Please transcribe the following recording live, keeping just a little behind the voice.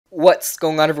What's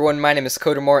going on, everyone? My name is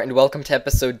Kodamore, and welcome to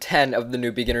episode 10 of the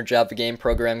New Beginner Java Game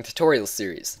Programming Tutorial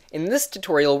Series. In this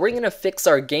tutorial, we're going to fix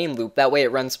our game loop, that way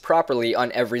it runs properly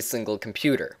on every single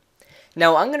computer.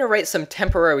 Now, I'm going to write some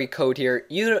temporary code here.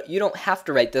 You don't have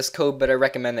to write this code, but I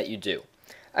recommend that you do.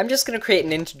 I'm just going to create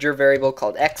an integer variable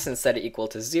called x and set it equal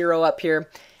to 0 up here.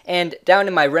 And down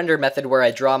in my render method where I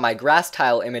draw my grass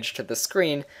tile image to the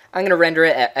screen, I'm going to render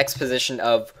it at x position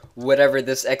of whatever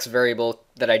this x variable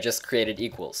that I just created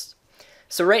equals.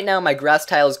 So right now my grass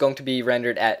tile is going to be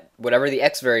rendered at whatever the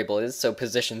x variable is, so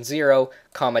position 0,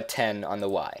 10 on the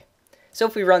y. So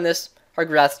if we run this, our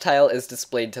grass tile is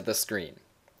displayed to the screen.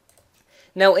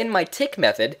 Now in my tick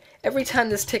method, every time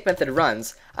this tick method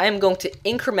runs, I am going to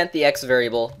increment the x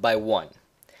variable by 1.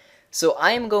 So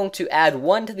I am going to add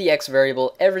 1 to the x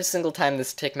variable every single time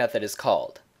this tick method is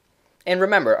called. And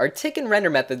remember, our tick and render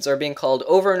methods are being called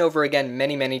over and over again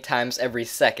many times every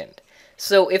second.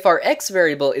 So if our x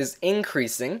variable is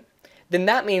increasing, then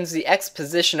that means the x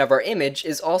position of our image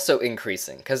is also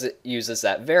increasing, because it uses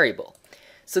that variable.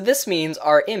 So this means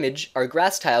our image, our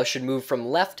grass tile, should move from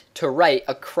left to right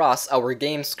across our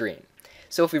game screen.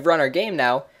 So if we run our game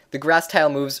now, the grass tile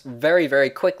moves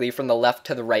very quickly from the left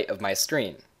to the right of my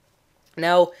screen.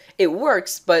 Now, it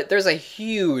works, but there's a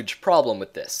huge problem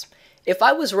with this. If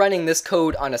I was running this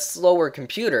code on a slower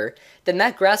computer, then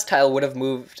that grass tile would have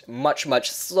moved much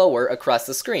slower across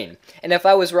the screen. And if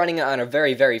I was running it on a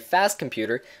very fast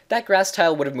computer, that grass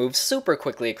tile would have moved super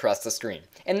quickly across the screen.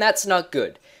 And that's not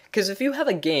good. Because if you have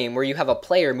a game where you have a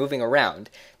player moving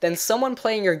around, then someone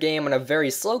playing your game on a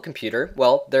very slow computer,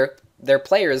 well, their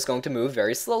player is going to move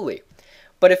very slowly.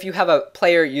 But if you have a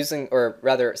player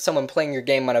someone playing your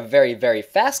game on a very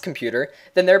fast computer,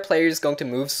 then their player is going to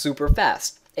move super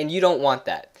fast. And you don't want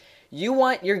that. You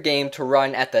want your game to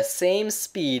run at the same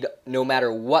speed no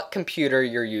matter what computer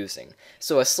you're using.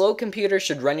 So a slow computer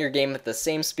should run your game at the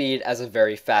same speed as a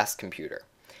very fast computer.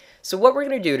 So what we're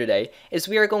going to do today is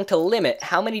we are going to limit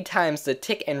how many times the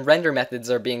tick and render methods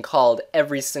are being called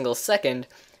every single second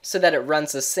so that it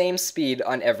runs the same speed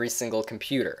on every single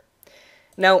computer.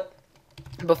 Now,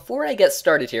 before I get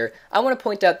started here, I want to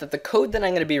point out that the code that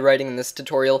I'm going to be writing in this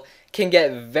tutorial can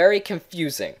get very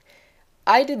confusing.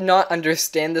 I did not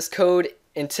understand this code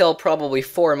until probably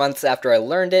 4 months after I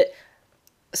learned it,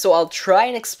 so I'll try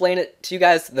and explain it to you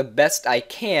guys the best I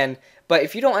can, but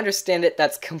if you don't understand it,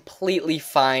 that's completely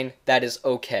fine. That is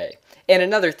okay. And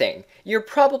another thing, you're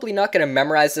probably not going to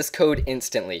memorize this code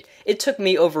instantly. It took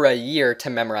me over a year to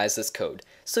memorize this code.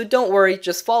 So don't worry,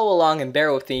 just follow along and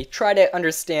bear with me. Try to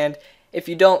understand. If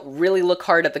you don't, really look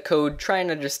hard at the code, try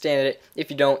and understand it. If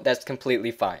you don't, that's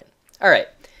completely fine. Alright,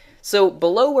 so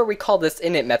below where we call this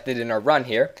init method in our run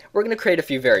here, we're going to create a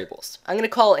few variables. I'm going to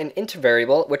call an int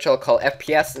variable, which I'll call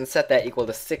FPS, and set that equal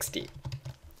to 60.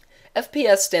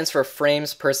 FPS stands for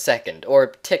frames per second, or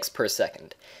ticks per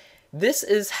second. This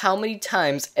is how many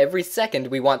times every second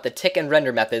we want the tick and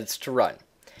render methods to run.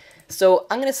 So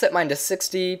I'm going to set mine to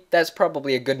 60, that's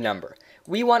probably a good number.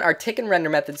 We want our tick and render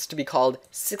methods to be called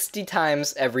 60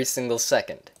 times every single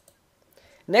second.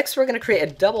 Next we're going to create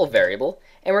a double variable,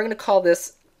 and we're going to call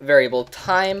this variable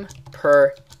time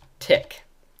per tick.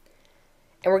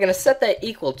 And we're going to set that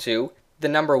equal to the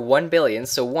number 1 billion,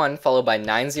 so 1 followed by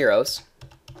 9 zeros,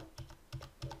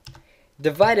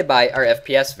 divided by our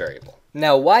FPS variable.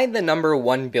 Now why the number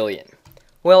 1 billion?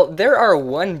 Well, there are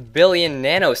 1 billion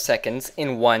nanoseconds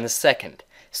in 1 second.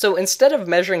 So instead of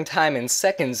measuring time in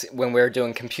seconds when we're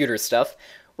doing computer stuff,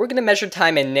 we're going to measure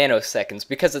time in nanoseconds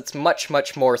because it's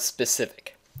much more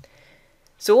specific.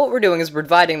 So what we're doing is we're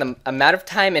dividing the amount of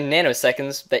time in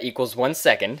nanoseconds that equals 1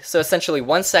 second, so essentially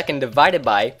 1 second divided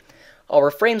by our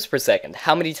frames per second,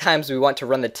 how many times we want to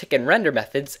run the tick and render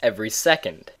methods every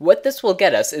second. What this will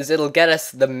get us is it'll get us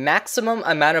the maximum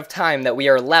amount of time that we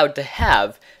are allowed to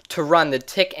have to run the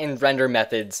tick and render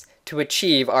methods to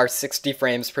achieve our 60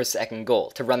 frames per second goal,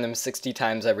 to run them 60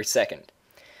 times every second.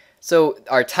 So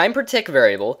our time per tick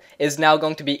variable is now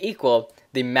going to be equal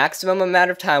the maximum amount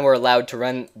of time we're allowed to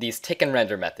run these tick and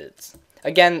render methods.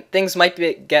 Again, things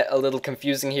might get a little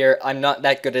confusing here. I'm not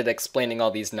that good at explaining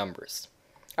all these numbers.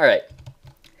 Alright.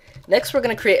 Next we're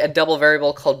going to create a double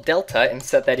variable called delta and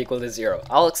set that equal to 0.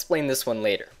 I'll explain this one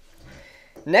later.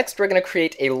 Next we're going to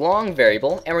create a long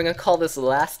variable, and we're going to call this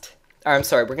we're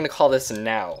going to call this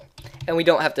now. And we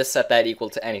don't have to set that equal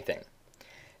to anything.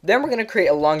 Then we're going to create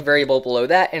a long variable below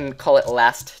that and call it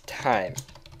last time.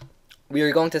 We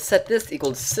are going to set this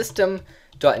equal to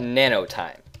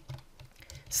system.nanotime.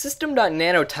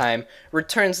 System.nanotime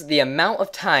returns the amount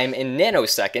of time in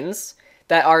nanoseconds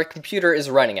that our computer is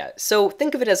running at. So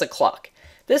think of it as a clock.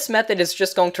 This method is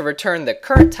just going to return the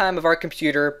current time of our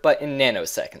computer, but in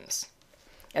nanoseconds.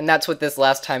 And that's what this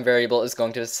last time variable is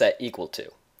going to set equal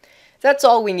to. That's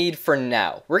all we need for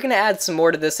now. We're going to add some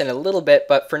more to this in a little bit,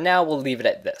 but for now we'll leave it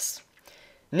at this.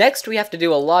 Next, we have to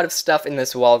do a lot of stuff in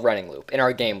this while running loop, in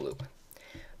our game loop.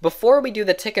 Before we do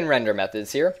the tick and render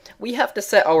methods here, we have to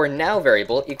set our now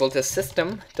variable equal to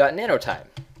system.nanotime.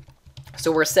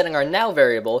 So we're setting our now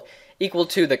variable equal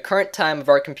to the current time of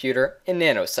our computer in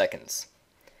nanoseconds.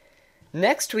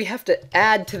 Next, we have to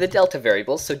add to the delta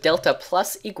variable, so delta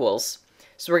plus equals.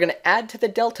 So we're going to add to the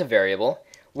delta variable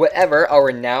whatever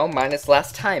our now minus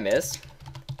last time is,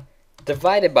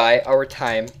 divided by our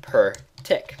time per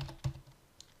tick.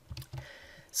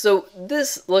 So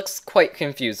this looks quite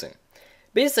confusing.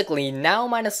 Basically, now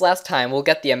minus last time will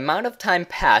get the amount of time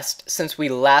passed since we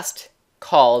last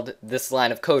called this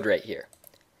line of code right here.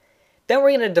 Then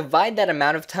we're going to divide that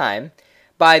amount of time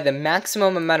by the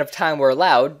maximum amount of time we're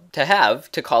allowed to have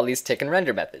to call these tick and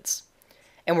render methods.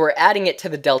 And we're adding it to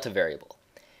the delta variable.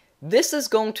 This is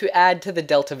going to add to the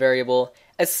delta variable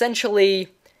essentially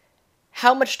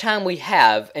how much time we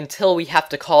have until we have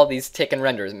to call these tick and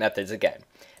render methods again.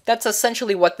 That's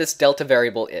essentially what this delta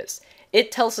variable is.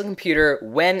 It tells the computer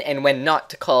when and when not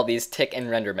to call these tick and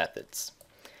render methods.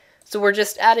 So we're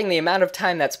just adding the amount of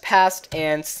time that's passed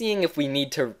and seeing if we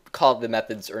need to call the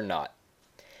methods or not.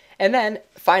 And then,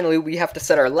 finally, we have to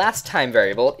set our last time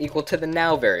variable equal to the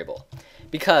now variable,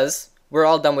 because we're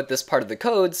all done with this part of the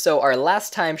code, so our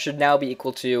last time should now be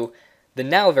equal to the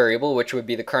now variable, which would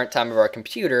be the current time of our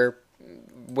computer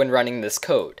when running this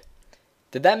code.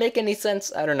 Did that make any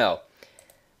sense? I don't know.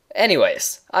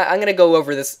 Anyways, I'm going to go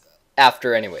over this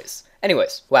after anyways.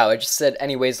 Wow, I just said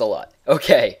anyways a lot.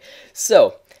 Okay,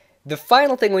 so the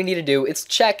final thing we need to do is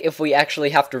check if we actually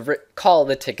have to call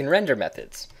the tick and render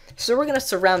methods. So we're going to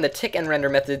surround the tick and render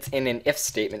methods in an if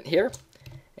statement here.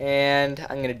 And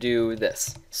I'm going to do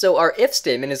this. So our if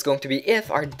statement is going to be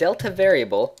if our delta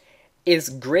variable is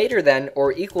greater than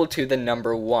or equal to the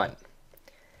number 1.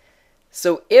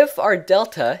 So if our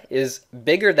delta is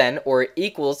bigger than or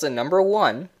equals the number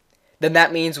 1, then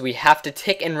that means we have to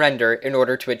tick and render in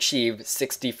order to achieve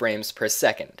 60 frames per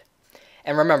second.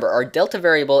 And remember, our delta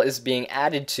variable is being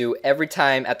added to every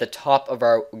time at the top of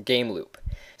our game loop.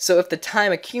 So if the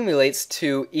time accumulates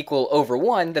to equal over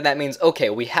 1, then that means, okay,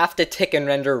 we have to tick and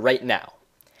render right now.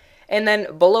 And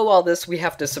then below all this, we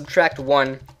have to subtract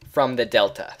 1 from the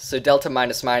delta. So delta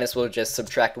minus minus will just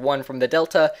subtract 1 from the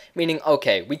delta, meaning,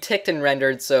 okay, we ticked and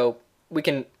rendered, so we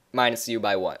can minus u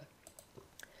by 1.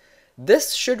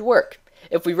 This should work.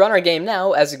 If we run our game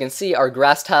now, as you can see, our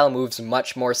grass tile moves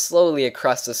much more slowly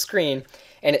across the screen,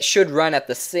 and it should run at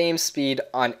the same speed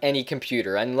on any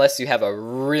computer, unless you have a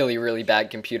really bad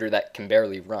computer that can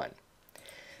barely run.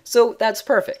 So that's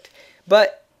perfect.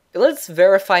 But let's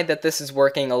verify that this is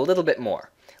working a little bit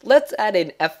more. Let's add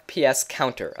an FPS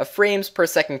counter, a frames per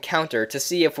second counter, to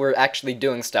see if we're actually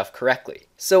doing stuff correctly.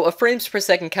 So a frames per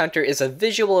second counter is a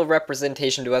visual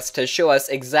representation to us to show us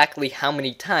exactly how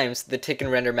many times the tick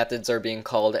and render methods are being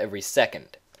called every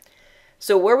second.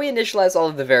 So where we initialize all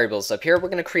of the variables up here, we're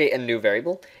going to create a new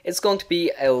variable. It's going to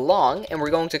be a long, and we're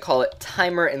going to call it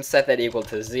timer and set that equal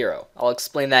to 0. I'll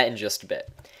explain that in just a bit.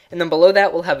 And then below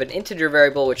that, we'll have an integer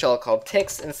variable, which I'll call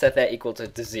ticks, and set that equal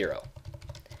to 0.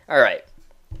 Alright.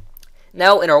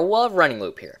 Now in our while running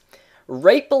loop here,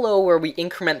 right below where we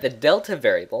increment the delta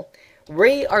variable,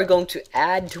 we are going to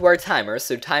add to our timer,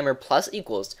 so timer plus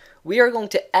equals, we are going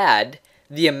to add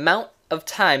the amount of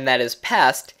time that is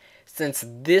passed since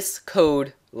this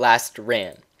code last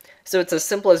ran. So it's as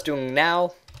simple as doing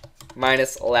now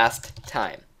minus last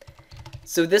time.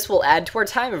 So this will add to our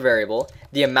timer variable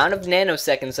the amount of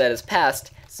nanoseconds that has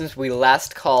passed since we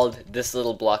last called this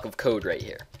little block of code right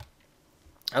here.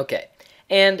 Okay.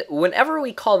 And whenever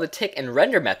we call the tick and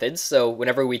render methods, so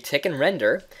whenever we tick and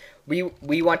render, we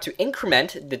want to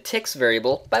increment the ticks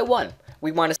variable by 1.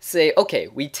 We want to say, okay,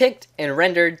 we ticked and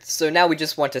rendered, so now we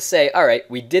just want to say, alright,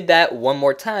 we did that one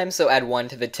more time, so add 1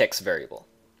 to the ticks variable.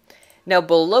 Now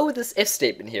below this if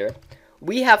statement here,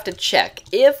 we have to check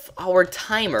if our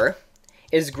timer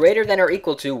is greater than or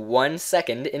equal to 1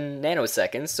 second in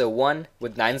nanoseconds, so 1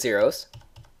 with 9 zeros.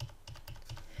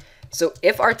 So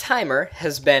if our timer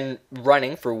has been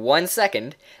running for 1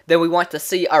 second, then we want to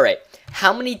see, alright,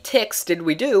 how many ticks did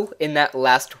we do in that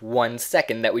last 1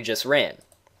 second that we just ran?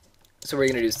 So we're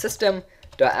going to do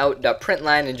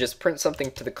system.out.println and just print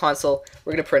something to the console.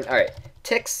 We're going to print, alright,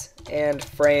 ticks and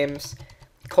frames,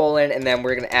 colon, and then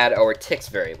we're going to add our ticks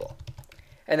variable.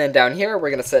 And then down here,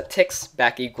 we're going to set ticks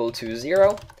back equal to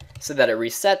 0 so that it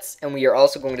resets, and we are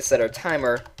also going to set our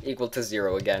timer equal to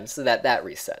 0 again so that that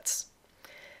resets.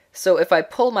 So if I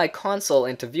pull my console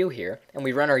into view here, and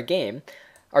we run our game,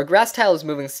 our grass tile is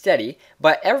moving steady,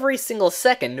 but every single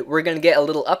second we're going to get a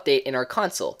little update in our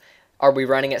console. Are we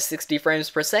running at 60 frames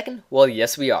per second? Well,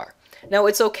 yes we are. Now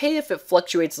it's okay if it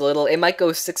fluctuates a little, it might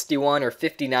go 61 or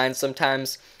 59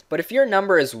 sometimes, but if your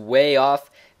number is way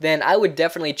off, then I would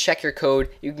definitely check your code.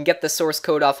 You can get the source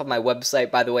code off of my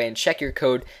website, by the way, and check your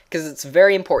code, because it's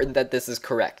very important that this is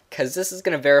correct, because this is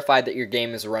going to verify that your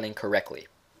game is running correctly.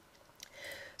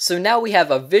 So now we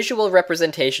have a visual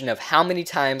representation of how many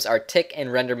times our tick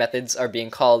and render methods are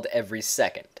being called every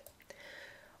second.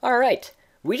 Alright,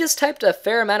 we just typed a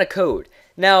fair amount of code.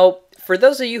 Now, for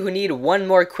those of you who need one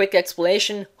more quick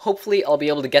explanation, hopefully I'll be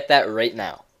able to get that right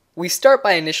now. We start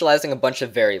by initializing a bunch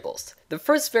of variables. The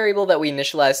first variable that we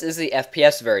initialize is the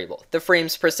FPS variable, the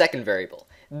frames per second variable.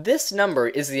 This number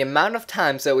is the amount of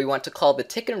times that we want to call the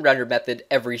tick and render method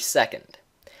every second.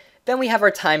 Then we have our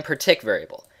time per tick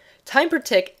variable. Time per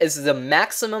tick is the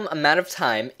maximum amount of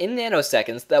time in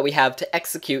nanoseconds that we have to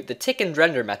execute the tick and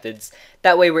render methods.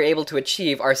 That way we're able to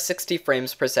achieve our 60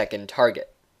 frames per second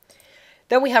target.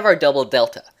 Then we have our double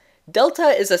delta. Delta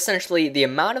is essentially the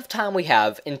amount of time we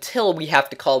have until we have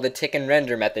to call the tick and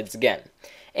render methods again.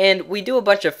 And we do a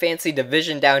bunch of fancy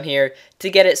division down here to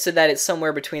get it so that it's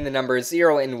somewhere between the numbers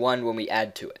 0 and 1 when we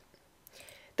add to it.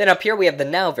 Then up here we have the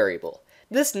now variable.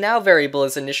 This now variable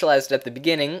is initialized at the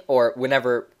beginning, or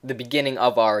whenever the beginning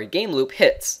of our game loop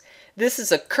hits. This is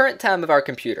the current time of our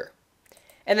computer.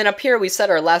 And then up here we set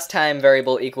our last time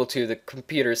variable equal to the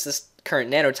computer's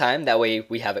current nanotime, that way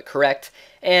we have it correct.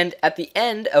 And at the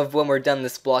end of when we're done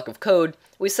this block of code,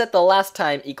 we set the last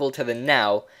time equal to the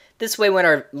now. This way when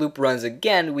our loop runs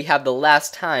again, we have the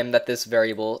last time that this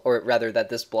variable, or rather that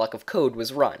this block of code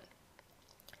was run.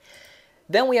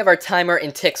 Then we have our timer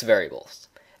and ticks variables.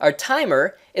 Our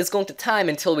timer is going to time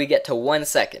until we get to 1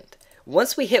 second.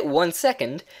 Once we hit 1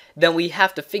 second, then we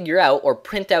have to figure out or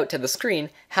print out to the screen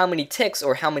how many ticks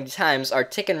or how many times our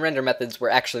tick and render methods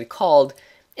were actually called.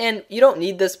 And you don't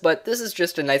need this, but this is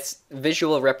just a nice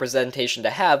visual representation to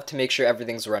have to make sure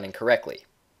everything's running correctly.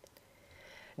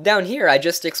 Down here, I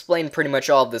just explained pretty much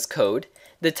all of this code.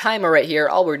 The timer right here,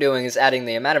 all we're doing is adding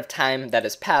the amount of time that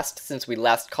has passed since we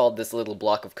last called this little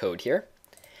block of code here.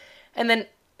 And then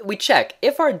we check,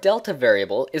 if our delta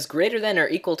variable is greater than or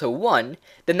equal to 1,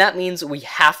 then that means we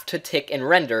have to tick and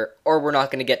render, or we're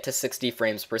not going to get to 60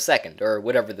 frames per second, or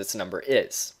whatever this number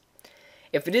is.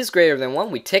 If it is greater than 1,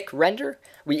 we tick render,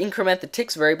 we increment the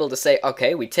ticks variable to say,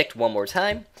 okay, we ticked one more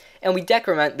time, and we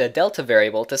decrement the delta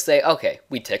variable to say, okay,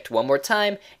 we ticked one more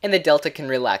time, and the delta can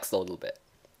relax a little bit.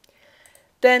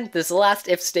 Then, this last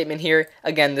if statement here,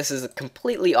 again, this is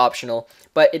completely optional,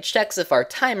 but it checks if our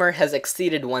timer has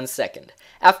exceeded 1 second.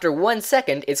 After 1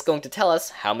 second, it's going to tell us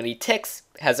how many ticks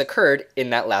has occurred in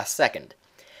that last second.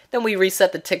 Then we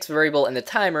reset the ticks variable in the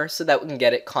timer so that we can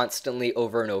get it constantly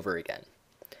over and over again.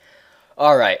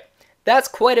 Alright, that's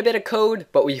quite a bit of code,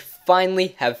 but we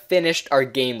finally have finished our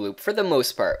game loop for the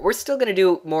most part. We're still going to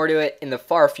do more to it in the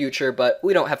far future, but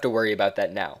we don't have to worry about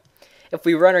that now. If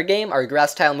we run our game, our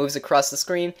grass tile moves across the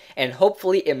screen, and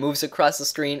hopefully it moves across the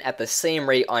screen at the same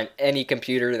rate on any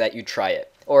computer that you try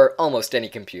it, or almost any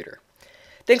computer.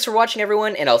 Thanks for watching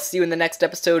everyone, and I'll see you in the next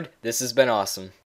episode. This has been awesome.